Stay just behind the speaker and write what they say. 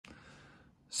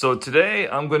So today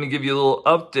I'm going to give you a little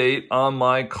update on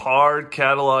my card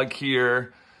catalog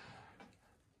here.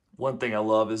 One thing I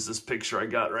love is this picture I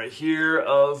got right here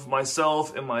of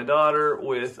myself and my daughter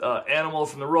with Animal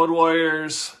from the Road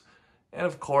Warriors. And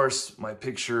of course, my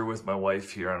picture with my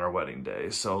wife here on our wedding day.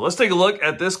 So let's take a look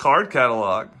at this card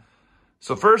catalog.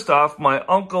 So first off, my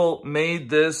uncle made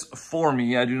this for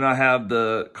me. I do not have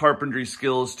the carpentry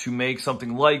skills to make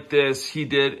something like this. He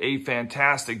did a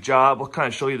fantastic job. I'll kind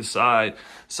of show you the side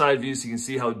view so you can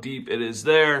see how deep it is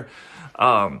there.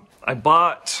 I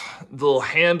bought the little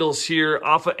handles here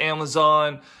off of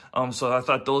Amazon, so I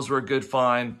thought those were a good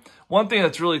find. One thing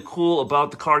that's really cool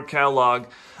about the card catalog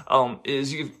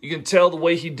is you can tell the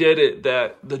way he did it,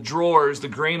 that the drawers, the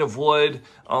grain of wood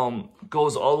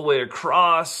goes all the way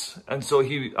across. And so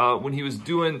he, when he was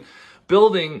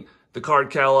building the card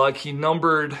catalog, he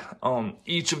numbered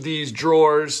each of these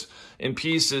drawers in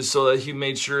pieces so that he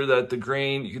made sure that the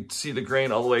grain, you could see the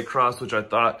grain all the way across, which I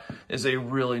thought is a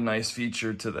really nice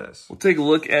feature to this. We'll take a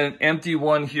look at an empty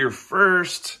one here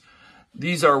first.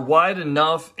 These are wide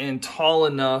enough and tall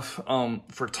enough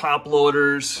for top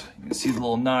loaders. You can see the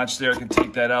little notch there. I can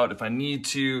take that out if I need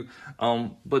to.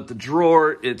 But the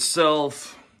drawer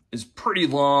itself is pretty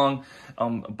long,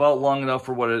 about long enough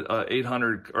for what a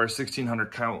 800 or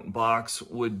 1600 count box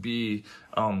would be.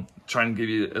 Trying to give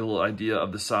you a little idea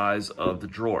of the size of the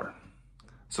drawer.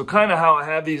 So kind of how I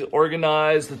have these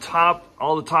organized.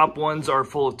 All the top ones are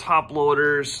full of top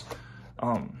loaders.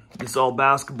 It's all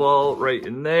basketball right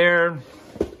in there.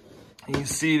 You can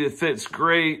see it fits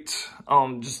great.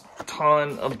 Just a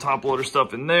ton of top loader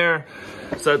stuff in there.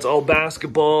 So that's all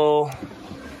basketball.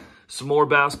 Some more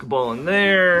basketball in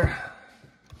there.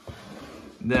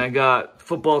 Then I got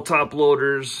football top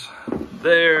loaders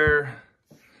there.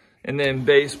 And then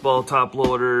baseball top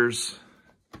loaders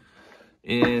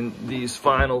in these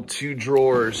final two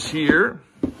drawers here.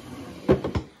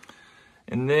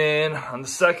 And then on the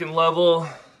second level,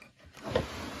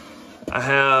 I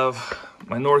have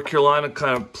my North Carolina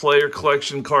kind of player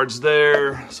collection cards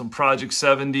there, some Project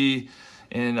 70,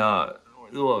 and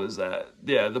what was that?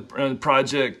 Yeah, the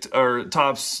Project, or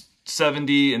Topps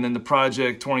 70, and then the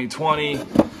Project 2020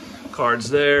 cards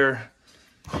there.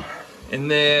 And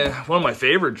then one of my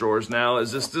favorite drawers now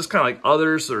is this kind of like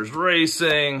others. So there's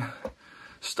racing,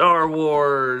 Star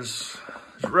Wars,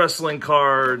 wrestling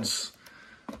cards,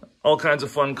 all kinds of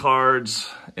fun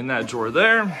cards in that drawer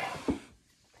there.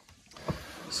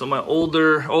 So my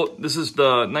older, this is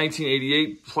the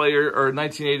 1988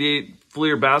 1988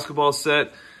 Fleer basketball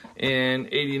set and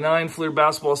 89 Fleer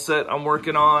basketball set I'm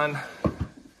working on.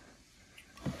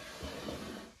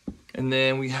 And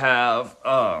then we have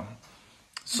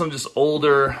some just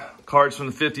older cards from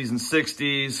the 50s and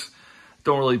 60s.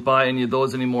 Don't really buy any of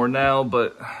those anymore now,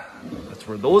 but that's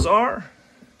where those are.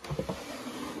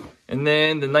 And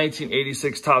then the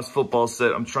 1986 Topps football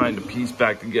set I'm trying to piece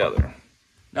back together.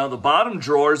 Now the bottom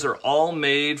drawers are all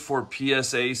made for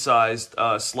PSA sized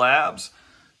slabs.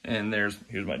 And here's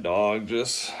my dog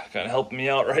just kind of helping me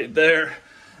out right there.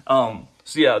 So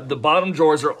yeah, the bottom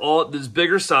drawers are all this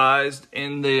bigger sized,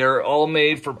 and they are all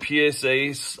made for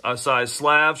PSA size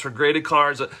slabs for graded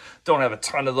cards. I don't have a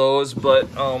ton of those, but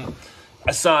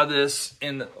I saw this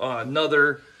in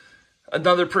another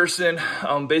person,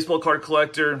 baseball card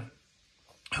collector,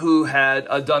 who had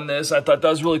done this. I thought that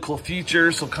was a really cool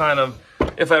feature. So kind of,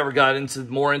 if I ever got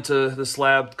more into the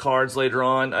slab cards later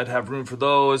on, I'd have room for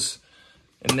those.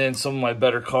 And then some of my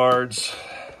better cards,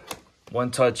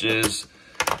 one touches,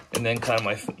 and then kind of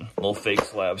my little fake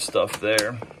slab stuff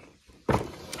there.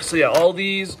 So yeah, all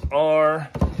these are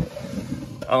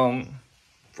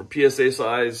for PSA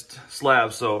sized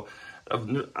slabs. So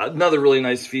another really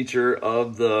nice feature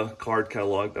of the card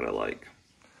catalog that I like.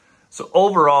 So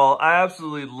overall, I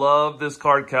absolutely love this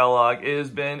card catalog. It has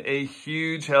been a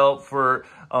huge help for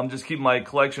just keeping my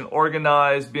collection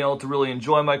organized, being able to really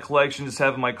enjoy my collection, just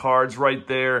having my cards right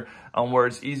there where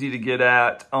it's easy to get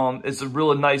at. It's a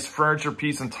really nice furniture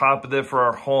piece on top of it for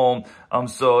our home.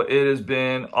 So it has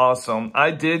been awesome.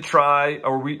 I did try,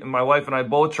 my wife and I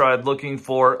both tried looking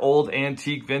for old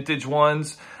antique vintage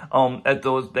ones at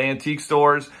the antique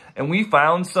stores, and we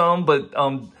found some, but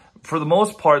for the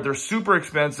most part, they're super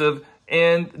expensive,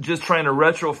 and just trying to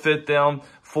retrofit them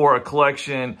for a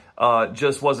collection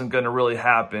just wasn't going to really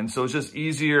happen. So it's just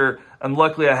easier. And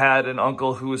luckily I had an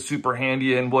uncle who was super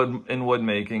handy in wood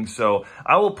making. So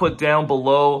I will put down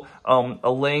below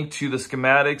a link to the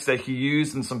schematics that he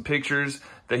used and some pictures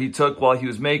that he took while he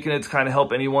was making it to kind of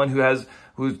help anyone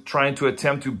who's trying to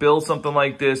attempt to build something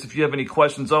like this. If you have any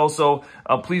questions also,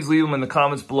 please leave them in the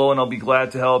comments below and I'll be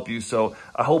glad to help you. So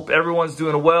I hope everyone's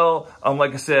doing well.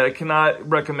 Like I said, I cannot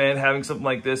recommend having something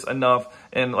like this enough.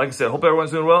 And like I said, hope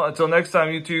everyone's doing well. Until next time,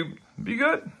 YouTube, be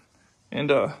good.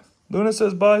 And Luna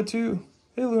says bye too.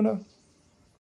 Hey, Luna.